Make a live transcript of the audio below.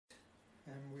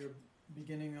and we're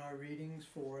beginning our readings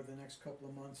for the next couple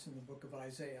of months in the book of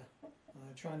Isaiah,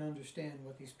 trying to understand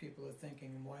what these people are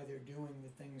thinking and why they're doing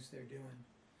the things they're doing.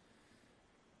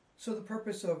 So the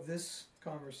purpose of this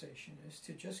conversation is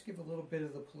to just give a little bit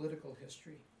of the political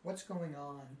history. What's going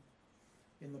on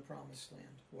in the Promised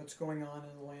Land? What's going on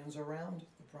in the lands around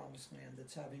the Promised Land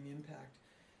that's having impact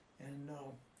and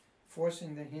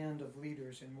forcing the hand of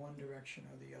leaders in one direction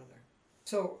or the other.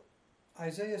 So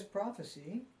Isaiah's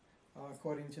prophecy,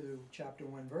 according to chapter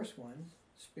 1, verse 1,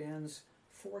 spans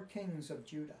 4 kings of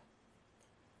Judah,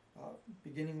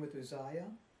 beginning with Uzziah,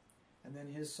 and then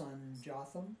his son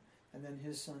Jotham, and then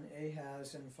his son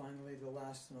Ahaz, and finally the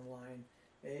last in the line,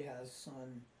 Ahaz's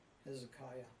son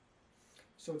Hezekiah.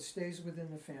 So it stays within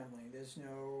the family. There's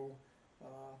no,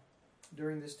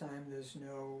 during this time, there's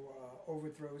no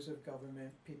overthrows of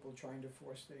government, people trying to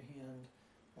force their hand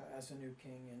as a new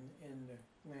king in the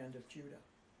land of Judah.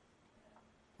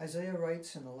 Isaiah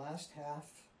writes in the last half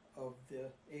of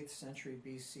the 8th century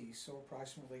BC, so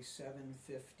approximately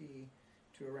 750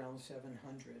 to around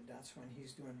 700. That's when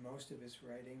he's doing most of his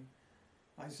writing.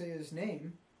 Isaiah's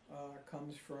name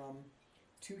comes from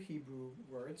 2 Hebrew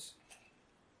words,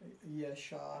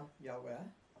 Yeshua, Yahweh.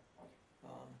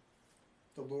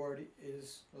 The Lord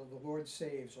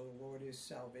saves, or the Lord is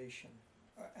salvation.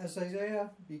 As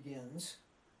Isaiah begins,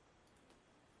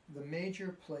 the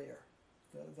major player,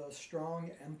 the strong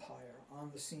empire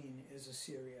on the scene is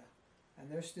Assyria,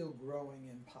 and they're still growing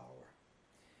in power.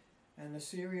 And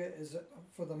Assyria is,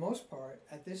 for the most part,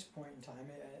 at this point in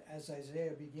time, as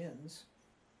Isaiah begins,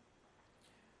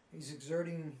 he's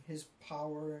exerting his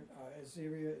power,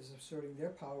 Assyria is asserting their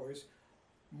powers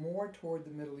more toward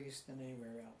the Middle East than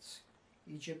anywhere else.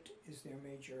 Egypt is their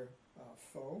major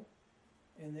foe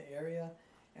in the area,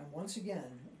 and once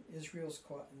again, Israel's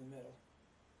caught in the middle.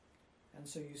 And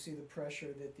so you see the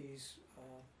pressure that these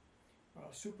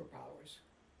superpowers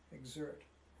exert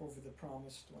over the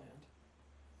Promised Land.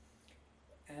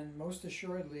 And most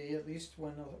assuredly, at least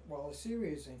while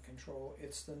Assyria is in control,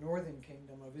 it's the northern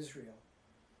kingdom of Israel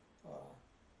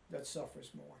that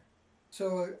suffers more.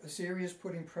 So Assyria is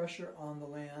putting pressure on the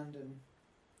land, and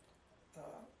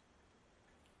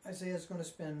Isaiah is going to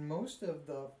spend most of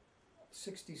the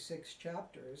 66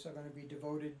 chapters are going to be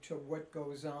devoted to what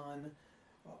goes on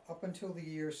up until the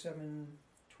year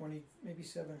 720, maybe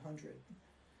 700.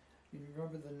 You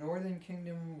remember the northern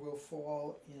kingdom will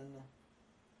fall in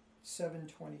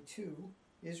 722,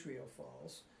 Israel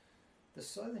falls. The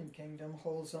southern kingdom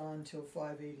holds on till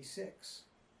 586.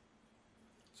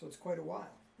 So it's quite a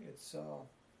while. It's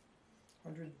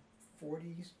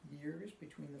 140 years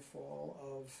between the fall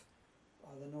of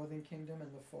the northern kingdom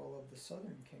and the fall of the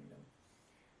southern kingdom.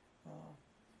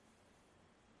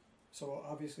 So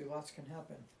obviously lots can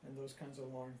happen in those kinds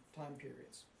of long time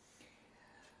periods.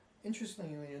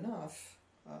 Interestingly enough,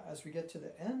 as we get to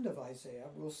the end of Isaiah,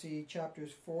 we'll see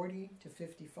chapters 40 to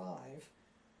 55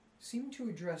 seem to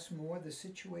address more the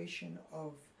situation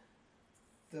of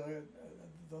the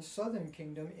southern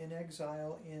kingdom in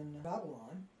exile in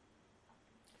Babylon.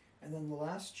 And then the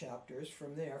last chapters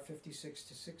from there, 56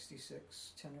 to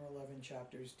 66, 10 or 11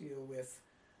 chapters, deal with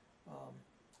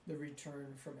the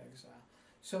return from exile.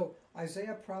 So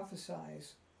Isaiah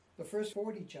prophesies, the first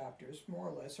 40 chapters, more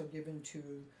or less, are given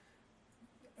to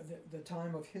the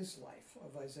time of his life,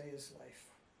 of Isaiah's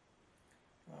life,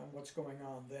 what's going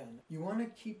on then. You want to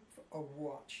keep a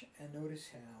watch and notice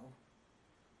how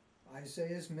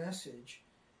Isaiah's message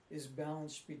is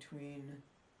balanced between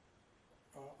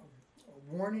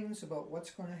warnings about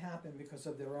what's going to happen because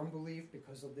of their unbelief,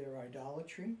 because of their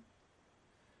idolatry,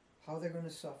 how they're going to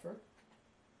suffer,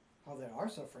 how they are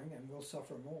suffering and will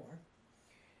suffer more,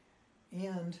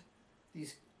 and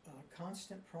these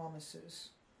constant promises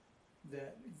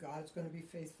that God's going to be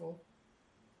faithful.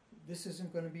 This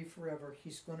isn't going to be forever.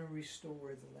 He's going to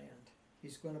restore the land.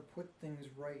 He's going to put things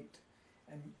right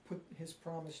and put his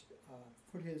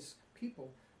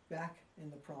people back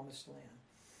in the Promised Land.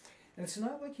 And it's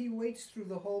not like he waits through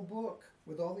the whole book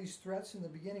with all these threats in the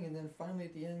beginning and then finally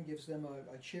at the end gives them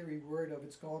a cheery word of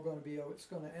it's all going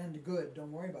to end good,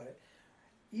 don't worry about it.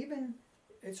 Even,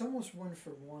 it's almost one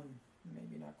for one,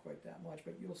 maybe not quite that much,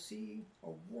 but you'll see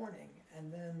a warning and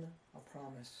then a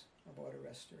promise about a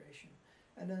restoration.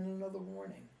 And then another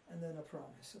warning and then a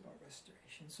promise about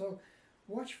restoration. So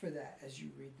watch for that as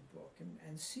you read the book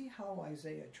and see how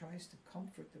Isaiah tries to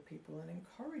comfort the people and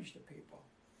encourage the people.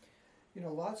 You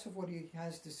know, lots of what he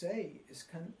has to say is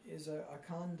a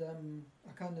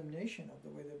condemnation of the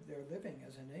way that they're living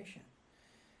as a nation.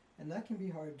 And that can be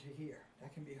hard to hear.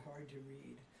 That can be hard to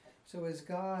read. So as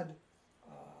God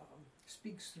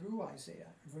speaks through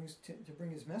Isaiah, to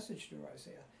bring his message through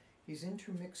Isaiah, he he's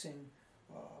intermixing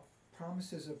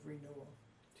promises of renewal,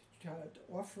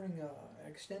 offering,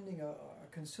 extending a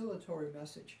conciliatory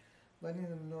message, letting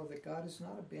them know that God is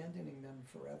not abandoning them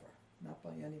forever, not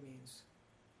by any means.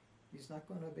 He's not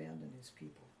going to abandon his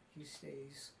people. He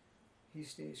stays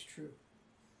true.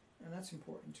 And that's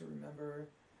important to remember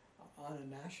on a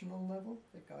national level,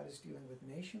 that God is dealing with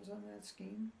nations on that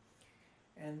scheme,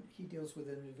 and he deals with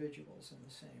individuals in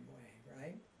the same way,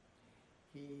 right?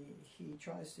 He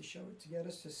tries to show it, to get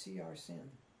us to see our sin,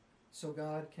 so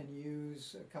God can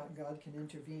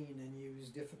intervene and use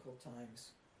difficult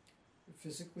times,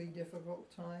 physically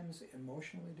difficult times,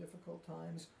 emotionally difficult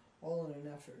times, all in an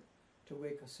effort to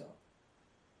wake us up,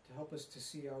 to help us to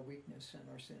see our weakness and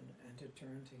our sin, and to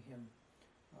turn to him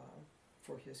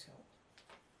for his help.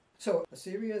 So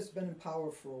Assyria has been in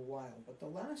power for a while, but the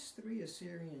last 3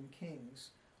 Assyrian kings,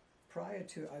 prior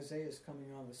to Isaiah's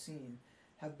coming on the scene,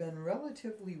 have been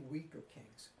relatively weaker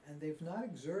kings, and they've not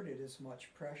exerted as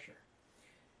much pressure.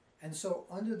 And so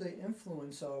under the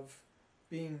influence of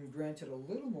being granted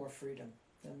a little more freedom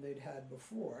than they'd had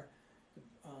before,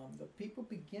 the people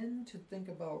begin to think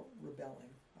about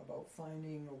rebelling, about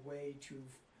finding a way to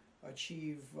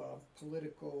achieve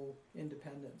political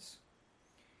independence.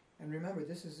 And remember,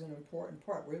 this is an important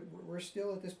part. We're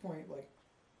still at this point like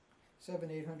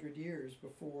 700-800 years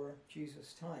before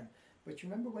Jesus' time. But you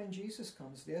remember when Jesus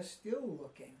comes, they're still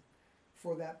looking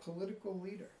for that political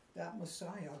leader, that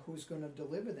Messiah who's going to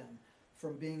deliver them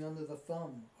from being under the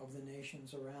thumb of the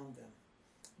nations around them.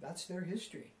 That's their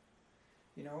history.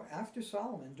 You know, after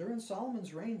Solomon, during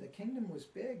Solomon's reign, the kingdom was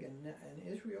big and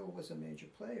Israel was a major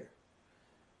player.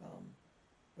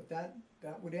 But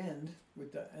that would end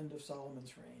with the end of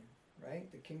Solomon's reign,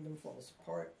 right? The kingdom falls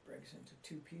apart, breaks into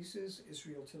 2 pieces,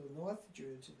 Israel to the north,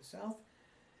 Judah to the south,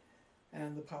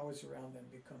 and the powers around them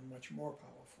become much more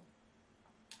powerful.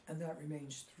 And that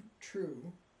remains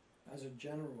true as a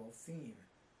general theme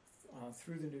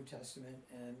through the New Testament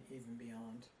and even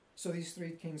beyond. So these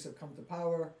 3 kings have come to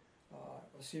power.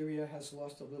 Assyria has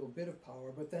lost a little bit of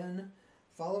power, but then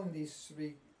following these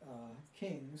 3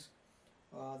 kings,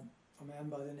 a man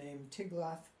by the name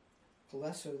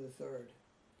Tiglath-Pileser III.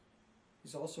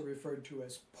 He's also referred to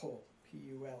as Pul,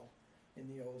 P-U-L, in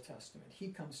the Old Testament. He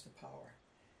comes to power,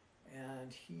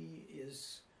 and he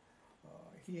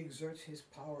exerts his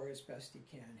power as best he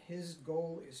can. His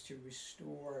goal is to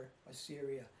restore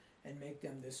Assyria and make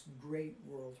them this great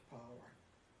world power.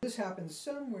 This happens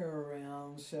somewhere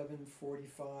around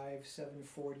 745,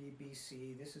 740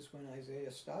 BC. This is when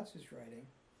Isaiah starts his writing.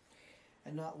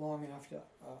 And not long after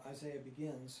Isaiah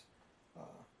begins,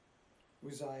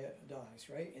 Uzziah dies,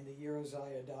 right? In the year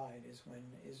Uzziah died is when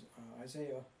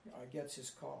Isaiah gets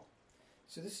his call.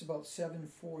 So this is about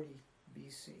 740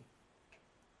 BC.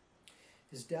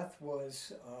 His death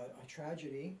was a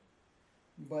tragedy,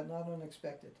 but not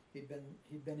unexpected. He'd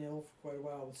been ill for quite a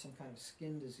while with some kind of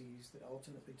skin disease that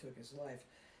ultimately took his life.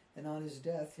 And on his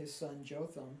death, his son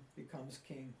Jotham becomes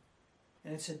king.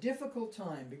 And it's a difficult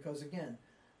time because, again,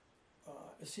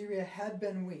 Assyria had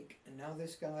been weak, and now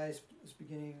this guy is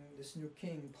beginning, this new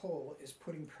king, Pul, is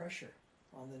putting pressure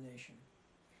on the nation.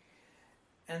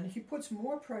 And he puts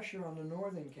more pressure on the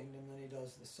northern kingdom than he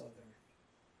does the southern.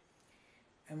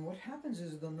 And what happens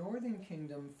is the northern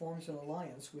kingdom forms an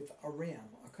alliance with Aram,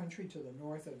 a country to the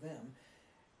north of them,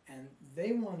 and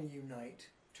they want to unite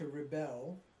to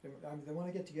rebel. They want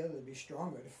to get together to be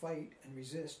stronger, to fight and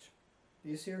resist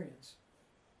the Assyrians.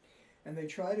 And they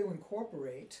try to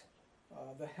incorporate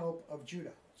the help of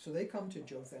Judah. So they come to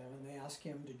Jotham and they ask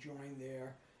him to join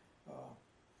their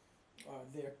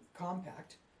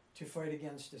compact to fight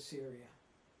against Assyria.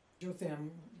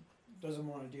 Jotham doesn't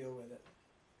want to deal with it.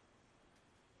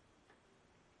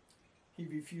 He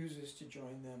refuses to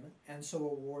join them, and so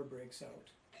a war breaks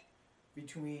out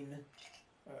between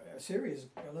Assyria's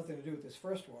got nothing to do with this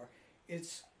first war.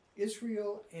 It's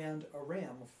Israel and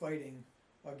Aram fighting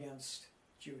against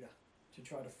Judah to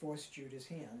try to force Judah's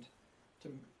hand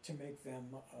to make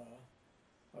them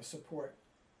support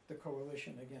the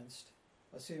coalition against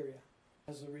Assyria.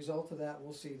 As a result of that,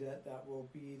 we'll see that will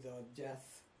be the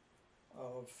death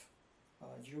of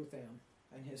Jotham,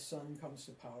 and his son comes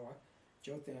to power.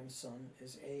 Jotham's son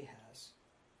is Ahaz.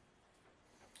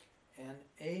 And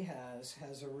Ahaz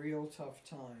has a real tough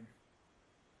time.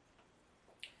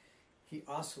 He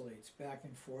oscillates back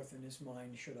and forth in his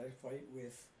mind. Should I fight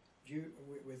with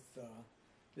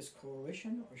this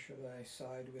coalition, or should I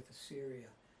side with Assyria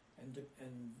and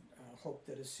hope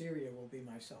that Assyria will be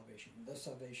my salvation, the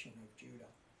salvation of Judah?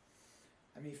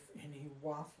 I mean, and he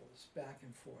waffles back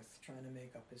and forth, trying to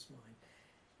make up his mind.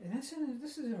 And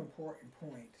this is an important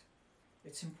point.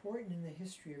 It's important in the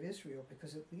history of Israel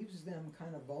because it leaves them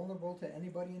kind of vulnerable to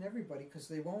anybody and everybody, because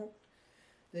they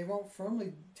won't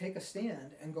firmly take a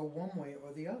stand and go one way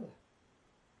or the other.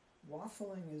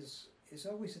 Waffling is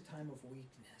always a time of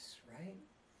weakness, right?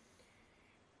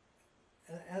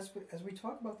 As we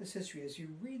talk about this history, as you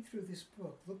read through this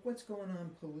book, look what's going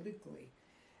on politically,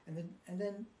 and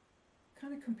then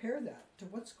kind of compare that to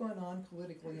what's going on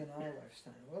politically in our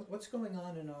lifetime. What's going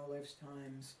on in our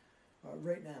lifetimes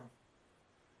right now?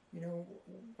 You know,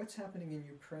 what's happening in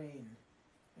Ukraine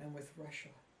and with Russia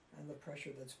and the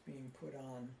pressure that's being put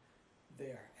on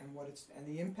there, and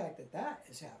the impact that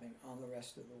is having on the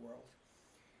rest of the world.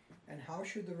 And how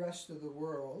should the rest of the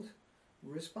world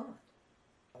respond?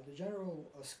 The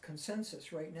general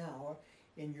consensus right now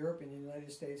in Europe and the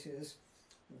United States is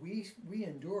we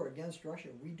endure against Russia.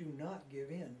 We do not give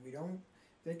in. We don't.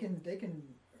 They can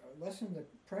lessen the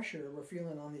pressure we're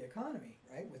feeling on the economy,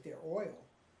 right, with their oil.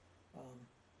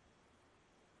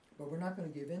 But we're not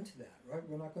going to give in to that, right?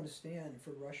 We're not going to stand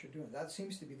for Russia doing it. That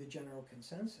seems to be the general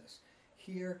consensus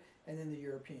here and in the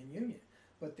European Union.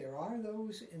 But there are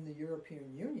those in the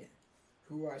European Union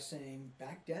who are saying,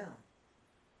 back down,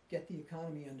 get the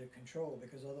economy under control,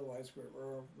 because otherwise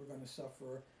we're going to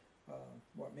suffer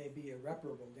what may be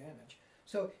irreparable damage.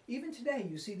 So even today,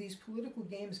 you see these political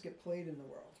games get played in the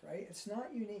world, right? It's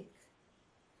not unique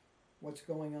what's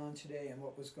going on today and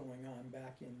what was going on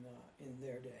back in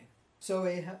their day. So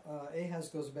Ahaz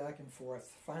goes back and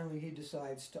forth. Finally, he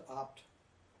decides to opt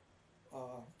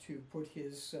to put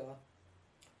his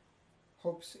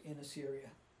hopes in Assyria.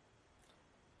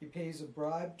 He pays a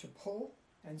bribe to Pul,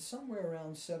 and somewhere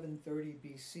around 730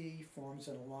 BC forms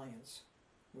an alliance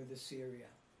with Assyria.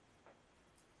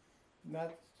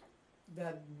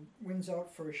 That wins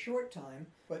out for a short time,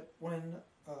 but when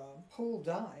Pul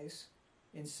dies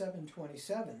in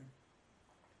 727,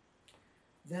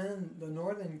 then the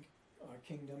northern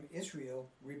kingdom, Israel,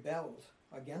 rebelled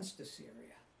against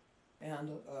Assyria.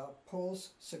 And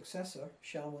Pul's successor,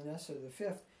 Shalmaneser V,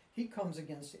 he comes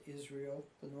against Israel,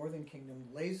 the northern kingdom,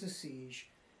 lays a siege,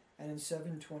 and in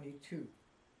 722,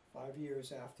 5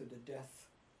 years after the death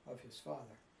of his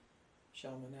father,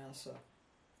 Shalmaneser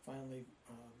finally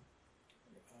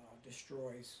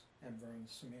destroys and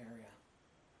burns Samaria.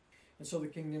 And so the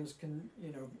kingdoms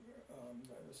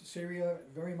Assyria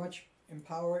very much in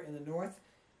power in the north.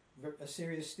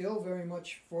 Assyria is still very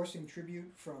much forcing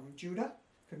tribute from Judah,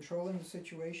 controlling the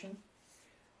situation.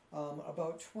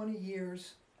 About 20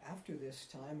 years after this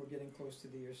time, we're getting close to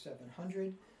the year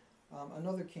 700,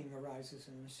 another king arises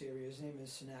in Assyria. His name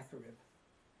is Sennacherib.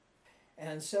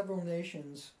 And several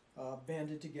nations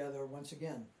banded together once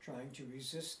again, trying to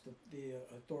resist the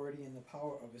authority and the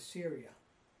power of Assyria.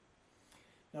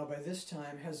 Now by this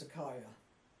time, Hezekiah,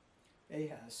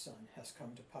 Ahaz's son, has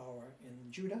come to power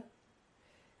in Judah,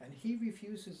 and he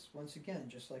refuses, once again,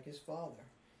 just like his father,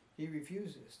 he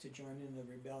refuses to join in the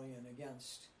rebellion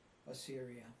against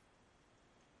Assyria.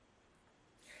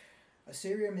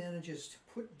 Assyria manages to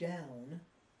put down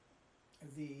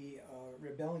the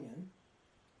rebellion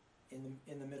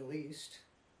in the Middle East,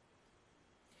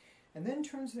 and then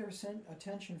turns their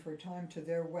attention for a time to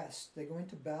their west. They go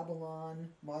into Babylon,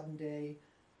 modern-day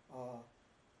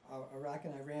Iraq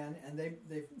and Iran, and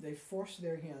they force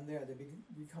their hand there. They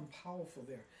become powerful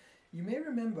there. You may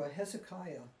remember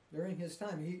Hezekiah during his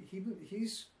time.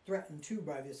 He's threatened too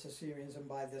by the Assyrians and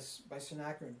by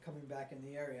Sennacherib coming back in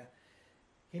the area.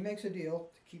 He makes a deal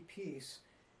to keep peace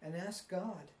and asks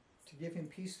God to give him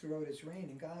peace throughout his reign.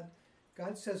 And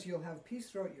God says, you'll have peace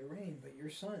throughout your reign, but your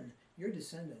son, your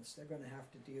descendants, they're going to have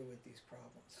to deal with these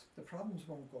problems. The problems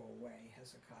won't go away,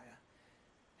 Hezekiah.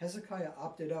 Hezekiah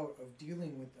opted out of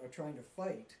dealing with or trying to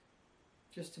fight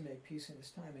just to make peace in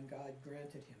his time, and God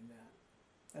granted him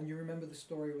that. And you remember the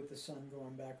story with the son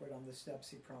going backward on the steps.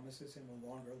 He promises him a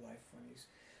longer life when he's...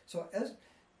 So as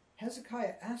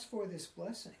Hezekiah asks for this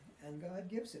blessing, and God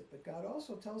gives it, but God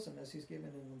also tells him as he's given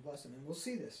him the blessing, and we'll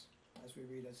see this as we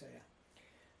read Isaiah,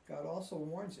 God also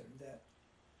warns him that,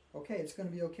 okay, it's going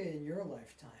to be okay in your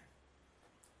lifetime.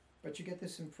 But you get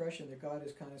this impression that God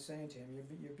is kind of saying to him,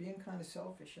 you're being kind of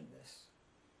selfish in this.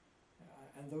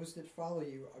 And those that follow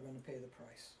you are going to pay the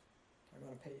price. Are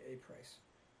going to pay a price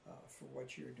for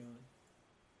what you're doing.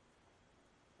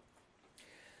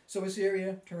 So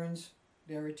Assyria turns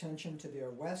their attention to their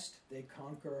west. They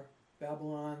conquer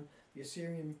Babylon. The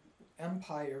Assyrian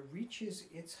Empire reaches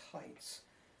its heights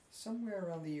somewhere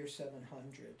around the year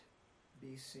 700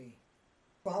 BC.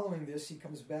 Following this, he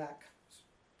comes back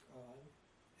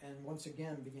and once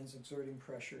again begins exerting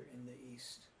pressure in the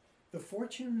east. The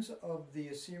fortunes of the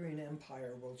Assyrian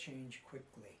Empire will change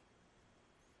quickly.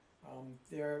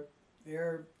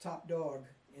 they're top dog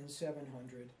in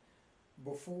 700.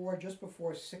 Just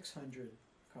before 600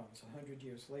 comes, 100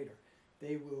 years later,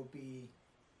 they will be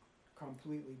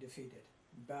completely defeated.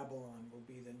 Babylon will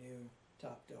be the new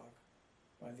top dog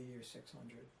by the year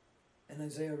 600. And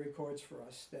Isaiah records for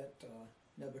us that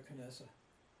Nebuchadnezzar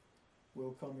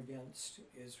will come against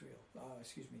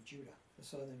Judah, the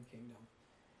southern kingdom,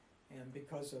 and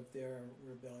because of their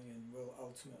rebellion will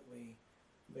ultimately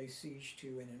lay siege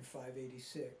to, and in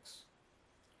 586,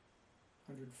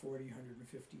 140,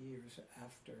 150 years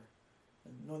after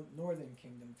the northern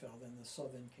kingdom fell, then the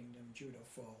southern kingdom, Judah,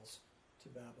 falls to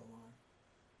Babylon.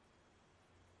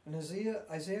 And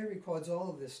Isaiah records all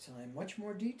of this time, much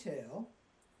more detail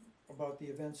about the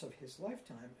events of his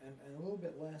lifetime, and a little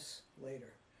bit less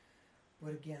later.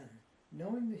 But again,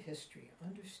 knowing the history,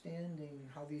 understanding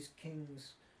how these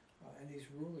kings and these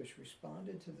rulers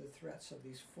responded to the threats of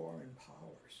these foreign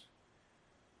powers,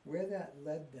 where that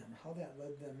led them, how that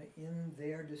led them in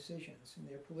their decisions, in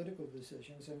their political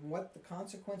decisions, and what the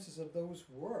consequences of those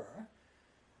were,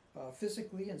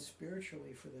 physically and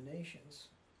spiritually for the nations.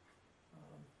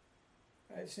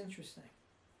 It's interesting.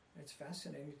 It's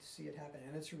fascinating to see it happen,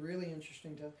 and it's really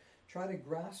interesting to try to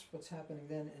grasp what's happening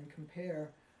then and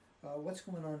compare what's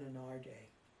going on in our day.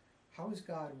 How is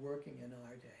God working in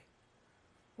our day?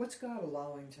 What's God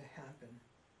allowing to happen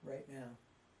right now?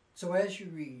 So as you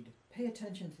read, pay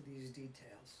attention to these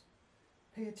details.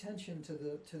 Pay attention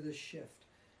to the shift.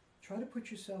 Try to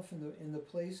put yourself in the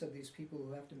place of these people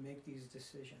who have to make these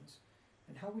decisions.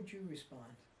 And how would you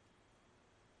respond?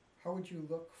 How would you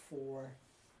look for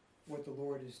what the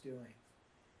Lord is doing?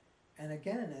 And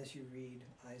again, as you read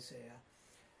Isaiah,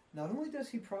 not only does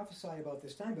he prophesy about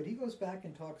this time, but he goes back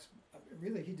and talks,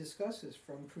 really he discusses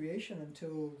from creation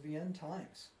until the end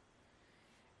times.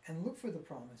 And look for the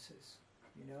promises.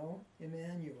 You know,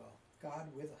 Emmanuel, God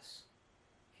with us.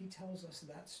 He tells us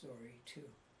that story too.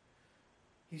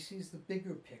 He sees the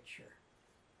bigger picture.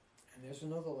 And there's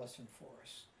another lesson for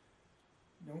us.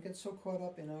 Don't get so caught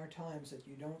up in our times that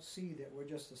you don't see that we're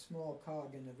just a small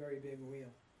cog in a very big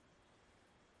wheel.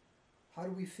 How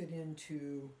do we fit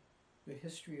into the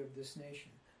history of this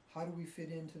nation? How do we fit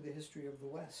into the history of the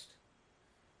West?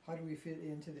 How do we fit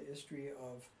into the history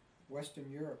of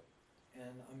Western Europe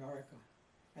and America?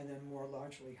 And then more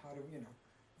largely, how do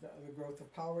the growth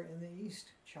of power in the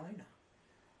East, China,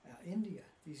 India,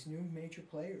 these new major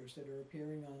players that are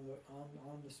appearing on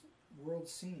the world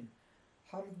scene.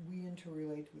 How do we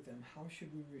interrelate with them? How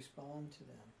should we respond to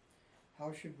them?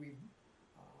 How should we?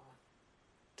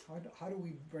 How do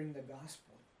we bring the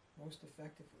gospel most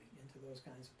effectively into those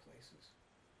kinds of places?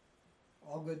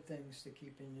 All good things to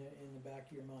keep in the back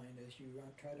of your mind as you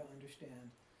try to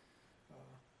understand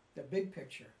the big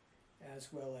picture,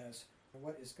 as well as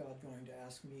what is God going to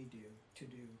ask me to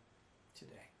do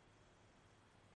today.